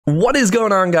What is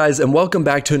going on, guys, and welcome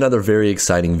back to another very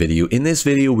exciting video. In this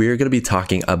video, we are going to be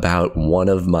talking about one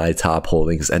of my top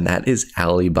holdings, and that is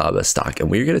Alibaba stock. And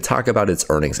we're going to talk about its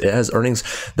earnings. It has earnings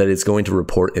that it's going to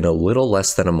report in a little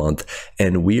less than a month,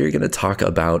 and we are going to talk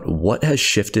about what has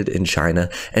shifted in China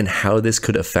and how this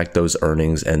could affect those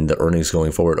earnings and the earnings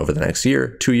going forward over the next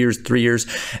year, 2 years, 3 years.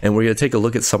 And we're going to take a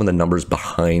look at some of the numbers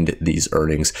behind these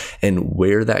earnings and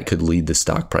where that could lead the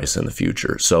stock price in the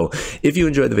future. So if you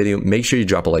enjoyed the video, make sure you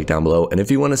drop a like down below, and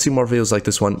if you want to see more videos like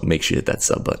this one, make sure you hit that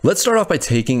sub button. Let's start off by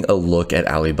taking a look at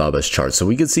Alibaba's chart. So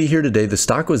we can see here today the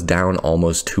stock was down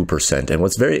almost 2%, and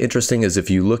what's very interesting is if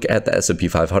you look at the S&P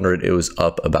 500, it was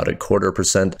up about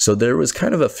 0.25%. So there was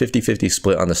kind of a 50-50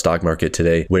 split on the stock market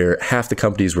today, where half the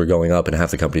companies were going up and half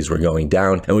the companies were going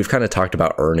down. And we've kind of talked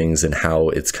about earnings and how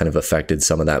it's kind of affected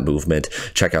some of that movement.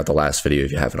 Check out the last video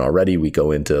if you haven't already. We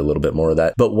go into a little bit more of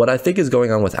that. But what I think is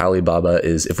going on with Alibaba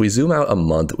is if we zoom out a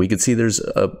month, we could see there's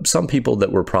some people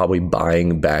that were probably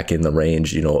buying back in the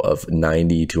range, of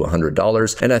 $90 to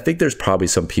 $100. And I think there's probably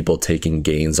some people taking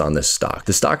gains on this stock.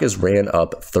 The stock has ran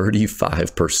up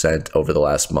 35% over the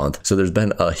last month. So there's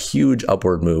been a huge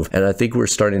upward move. And I think we're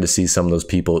starting to see some of those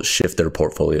people shift their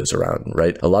portfolios around,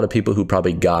 right? A lot of people who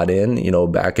probably got in,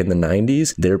 back in the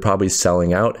 90s, they're probably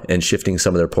selling out and shifting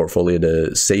some of their portfolio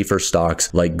to safer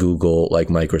stocks like Google, like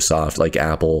Microsoft, like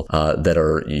Apple, that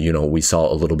are, we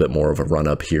saw a little bit more of a run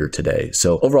up here today.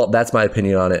 So overall, that's my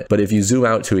opinion on it. But if you zoom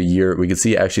out to a year, we can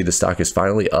see actually the stock is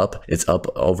finally up. It's up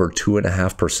over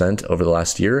 2.5% over the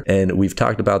last year. And we've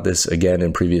talked about this again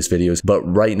in previous videos, but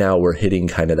right now we're hitting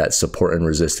kind of that support and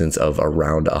resistance of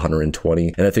around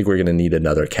 120. And I think we're going to need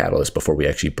another catalyst before we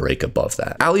actually break above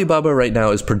that. Alibaba right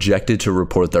now is projected to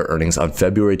report their earnings on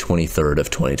February 23rd of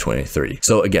 2023.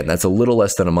 So again, that's a little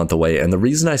less than a month away. And the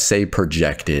reason I say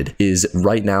projected is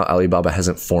right now, Alibaba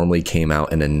hasn't formally came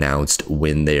out and announced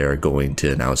when they are going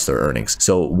to announce their earnings.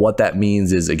 So what that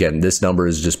means is, again, this number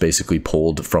is just basically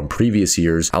pulled from previous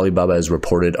years. Alibaba has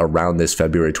reported around this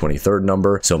February 23rd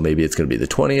number. So maybe it's going to be the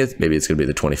 20th, maybe it's going to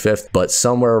be the 25th, but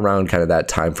somewhere around kind of that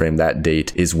time frame, that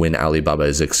date is when Alibaba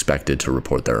is expected to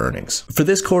report their earnings. For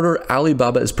this quarter,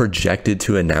 Alibaba is projected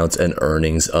to announce an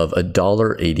earnings of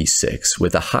 $1.86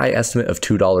 with a high estimate of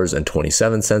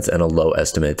 $2.27 and a low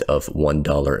estimate of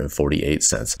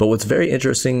 $1.48. But what's very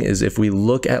interesting is if we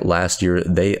look at last year,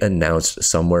 they announced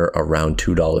somewhere around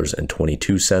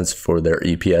 $2.22 for their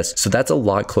EPS. So that's a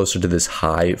lot closer to this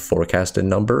high forecasted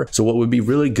number. So what would be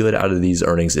really good out of these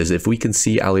earnings is if we can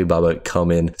see Alibaba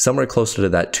come in somewhere closer to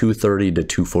that 230 to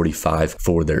 245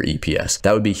 for their EPS.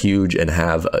 That would be huge and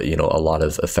have, a lot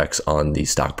of effects on the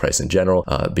stock price in general,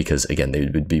 because again, they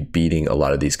would be beating a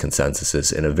lot of these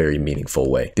consensuses in a very meaningful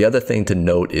way. The other thing to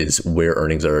note is where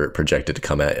earnings are projected to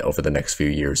come at over the next few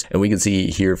years. And we can see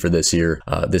here for this year,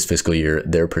 this fiscal year,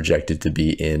 they're projected to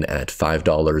be in at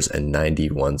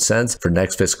 $5.91. For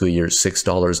next fiscal year,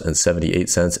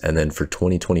 $6.78. And then for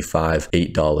 2025,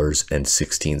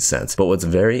 $8.16. But what's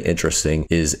very interesting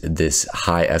is this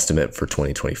high estimate for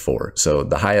 2024. So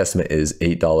the high estimate is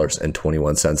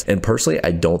 $8.21. And personally,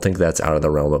 I don't think that's out of the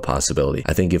realm of possibility.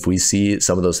 I think if we see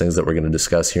some of those things that we're going to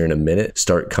discuss here in a minute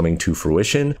start coming to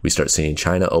fruition, we start seeing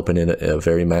China open in a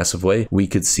very massive way, we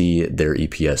could see their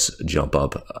EPS jump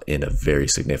up in a very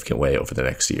significant way over the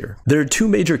next year. There are two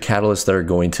major catalysts that are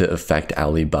going to affect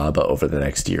Alibaba over the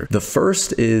next year. The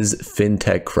first is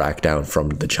fintech crackdown from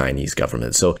the Chinese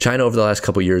government. So China over the last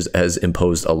couple of years has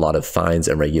imposed a lot of fines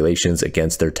and regulations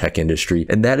against their tech industry,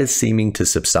 and that is seeming to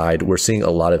subside. We're seeing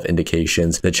a lot of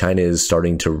indications that China is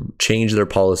starting to change their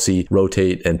policy,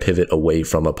 rotate and pivot away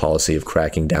from a policy of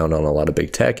cracking down on a lot of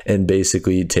big tech and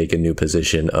basically take a new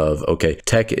position of, okay,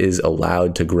 tech is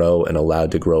allowed to grow and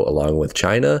allowed to grow along with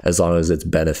China as long as it's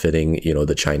benefiting,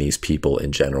 the Chinese people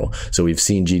in general. So we've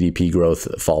seen GDP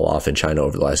growth fall off in China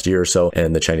over the last year or so,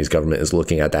 and the Chinese government is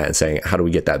looking at that and saying, how do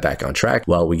we get that back on track?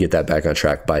 Well, we get that back on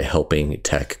track by helping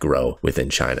tech grow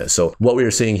within China. So what we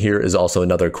are seeing here is also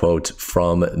another quote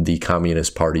from the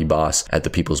Communist Party boss at the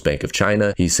People's Bank of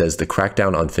China. He says the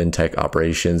crackdown on fintech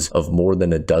operations of more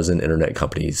than a dozen internet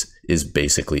companies is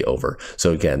basically over.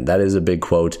 So again, that is a big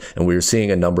quote, and we're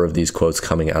seeing a number of these quotes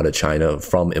coming out of China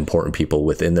from important people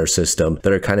within their system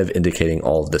that are kind of indicating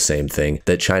all of the same thing,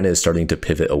 that China is starting to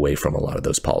pivot away from a lot of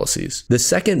those policies. The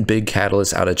second big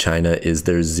catalyst out of China is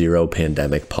their zero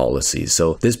pandemic policy.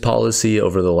 So this policy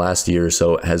over the last year or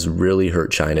so has really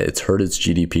hurt China. It's hurt its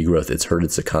GDP growth, it's hurt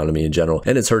its economy in general,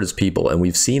 and it's hurt its people. And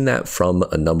we've seen that from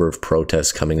a number of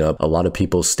protests coming up, a lot of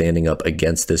people standing up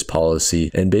against this policy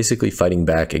and basically fighting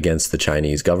back against against the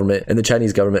Chinese government. And the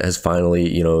Chinese government has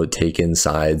finally, taken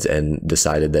sides and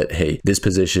decided that, hey, this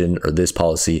position or this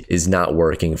policy is not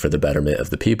working for the betterment of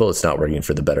the people. It's not working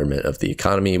for the betterment of the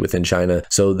economy within China.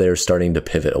 So they're starting to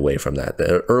pivot away from that.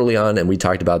 Early on, and we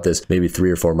talked about this maybe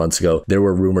 3 or 4 months ago, there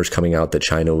were rumors coming out that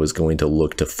China was going to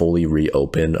look to fully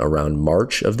reopen around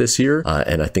March of this year.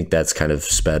 And I think that's kind of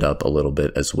sped up a little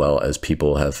bit, as well as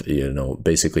people have,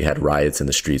 basically had riots in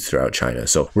the streets throughout China.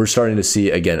 So we're starting to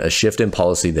see, again, a shift in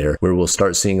policy there, where we'll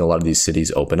start seeing a lot of these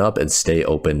cities open up and stay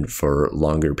open for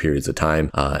longer periods of time.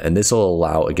 And this will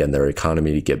allow, again, their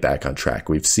economy to get back on track.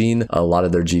 We've seen a lot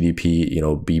of their GDP,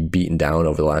 be beaten down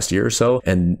over the last year or so.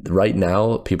 And right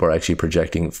now, people are actually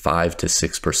projecting 5 to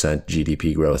 6%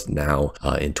 GDP growth now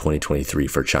in 2023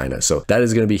 for China. So that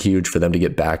is going to be huge for them to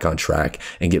get back on track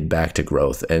and get back to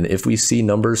growth. And if we see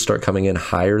numbers start coming in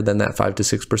higher than that 5 to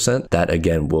 6%, that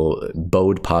again will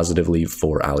bode positively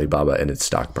for Alibaba and its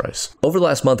stock price. Over the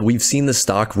last month, we've seen the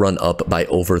stock run up by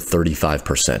over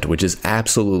 35%, which is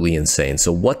absolutely insane.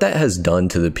 So what that has done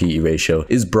to the PE ratio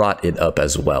is brought it up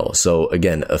as well. So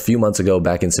again, a few months ago,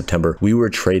 back in September, we were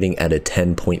trading at a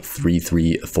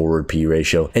 10.33 forward PE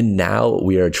ratio, and now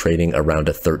we are trading around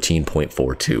a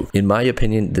 13.42. In my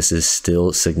opinion, this is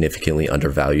still significantly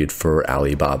undervalued for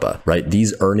Alibaba, right?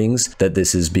 These earnings that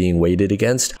this is being weighted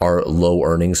against are low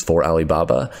earnings for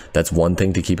Alibaba. That's one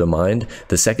thing to keep in mind.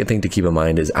 The second thing to keep in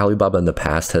mind is Alibaba in the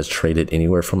past has traded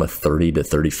anywhere from a 30 to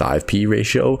 35 PE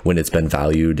ratio when it's been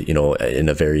valued, in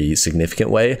a very significant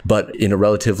way. But in a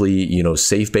relatively,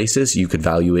 safe basis, you could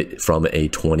value it from a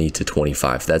 20 to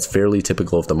 25. That's fairly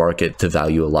typical of the market to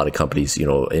value a lot of companies,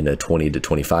 in a 20 to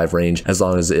 25 range, as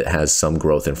long as it has some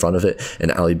growth in front of it.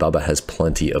 And Alibaba has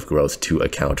plenty of growth to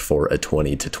account for a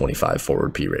 20 to 25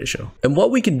 forward P ratio. And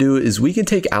what we can do is we can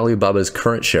take Alibaba's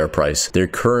current share price, their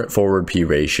current forward P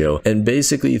ratio, and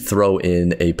basically throw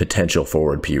in a potential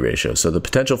forward P ratio. So the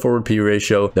potential forward P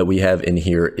ratio that we have in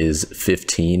here is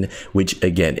 15, which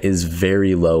again is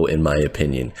very low in my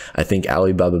opinion. I think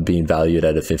Alibaba being valued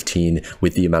at a 15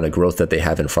 with the amount of growth that they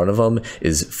have in front of them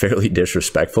is fairly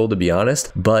disrespectful, to be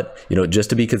honest. But just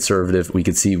to be conservative, we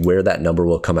could see where that number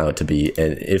will come out to be.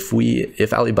 And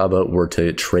if Alibaba were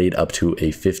to trade up to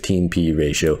a 15 PE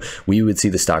ratio, we would see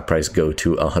the stock price go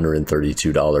to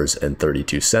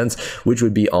 $132.32, which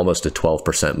would be almost a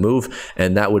 12% move.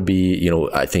 And that would be,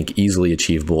 I think easily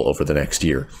achievable over the next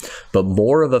year. But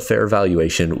more of a fair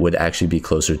valuation would actually be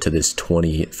closer to this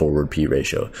 20 forward P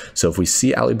ratio. So if we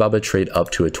see Alibaba trade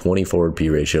up to a 20 forward P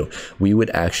ratio, we would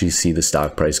actually see the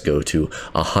stock price go to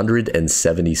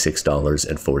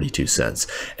 $176.42.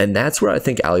 And that's where I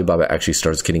think Alibaba actually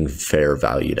starts getting fair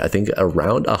valued. I think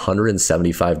around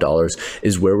 $175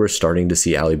 is where we're starting to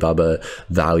see Alibaba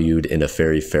valued in a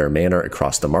very fair manner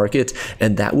across the market.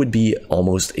 And that would be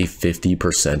almost a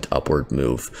 50% upward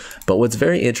move. But what's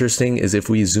very interesting is if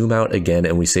we zoom out again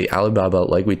and we say Alibaba,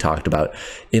 like we talked about,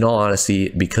 in all honesty,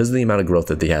 because of the amount of growth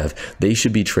that they have, they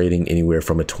should be trading anywhere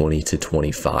from a 20 to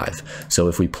 25. So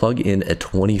if we plug in a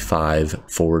 25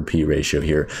 forward P ratio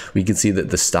here, we can see that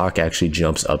the stock actually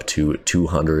jumps up to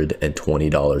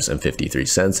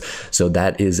 $220.53. So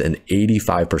that is an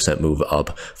 85% move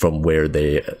up from where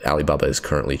Alibaba is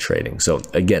currently trading. So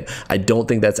again, I don't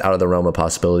think that's out of the realm of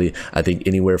possibility. I think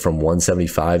anywhere from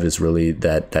 175 is really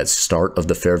that start of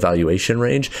the fair valuation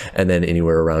range, and then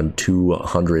anywhere around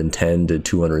 $210 to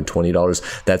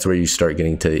 $220, that's where you start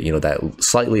getting to that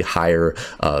slightly higher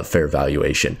fair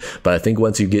valuation. But I think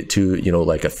once you get to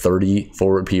like a 30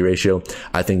 forward P ratio,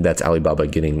 I think that's Alibaba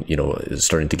getting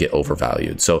starting to get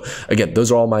overvalued. So again,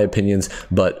 those are all my opinions,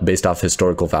 but based off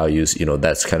historical values,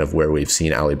 that's kind of where we've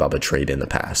seen Alibaba trade in the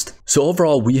past. So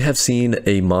overall, we have seen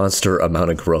a monster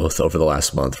amount of growth over the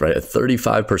last month, right? A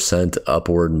 35%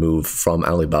 upward move from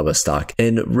Alibaba stock.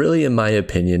 And really, in my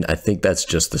opinion, I think that's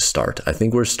just the start. I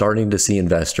think we're starting to see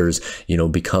investors,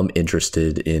 become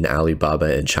interested in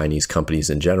Alibaba and Chinese companies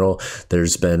in general.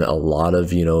 There's been a lot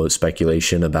of,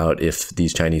 speculation about if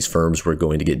these Chinese firms were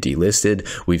going to get delisted.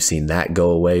 We've seen that go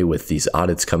away with these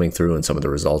audits coming through and some of the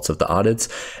results of the audits.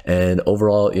 And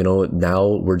overall, now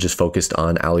we're just focused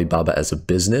on Alibaba as a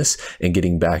business and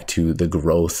getting back to the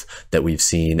growth that we've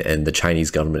seen, and the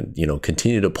Chinese government,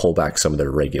 continue to pull back some of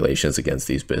their regulations against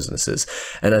these businesses.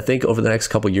 And I think over the next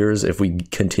couple of years, if we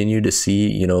continue to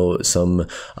see, some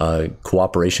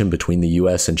cooperation between the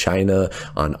US and China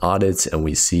on audits, and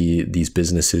we see these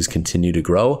businesses continue to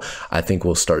grow, I think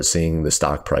we'll start seeing the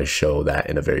stock price show that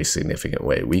in a very significant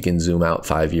way. We can zoom out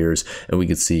 5 years and we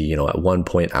could see, at one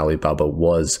point Alibaba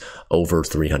was over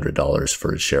 $300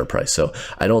 for its share price. So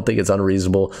I don't think it's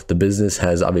unreasonable. The business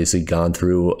has obviously gone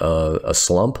through a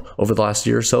slump over the last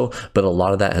year or so, but a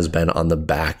lot of that has been on the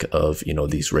back back of, you know,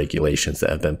 these regulations that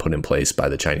have been put in place by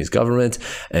the Chinese government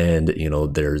and, you know,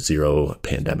 their zero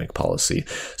pandemic policy.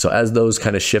 So as those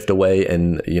kind of shift away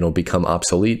and, you know, become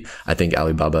obsolete, I think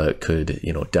Alibaba could,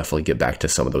 you know, definitely get back to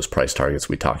some of those price targets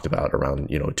we talked about around,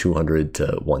 you know, 200 to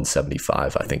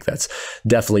 175. I think that's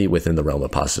definitely within the realm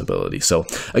of possibility. So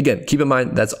again, keep in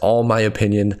mind, that's all my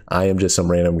opinion. I am just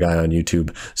some random guy on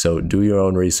YouTube. So do your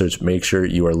own research. Make sure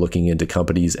you are looking into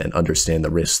companies and understand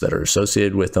the risks that are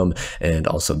associated with them and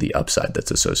also the upside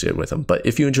that's associated with them. But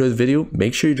if you enjoyed the video,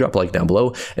 make sure you drop a like down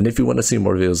below. And if you want to see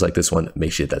more videos like this one,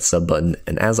 make sure you hit that sub button.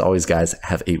 And as always, guys,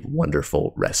 have a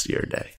wonderful rest of your day.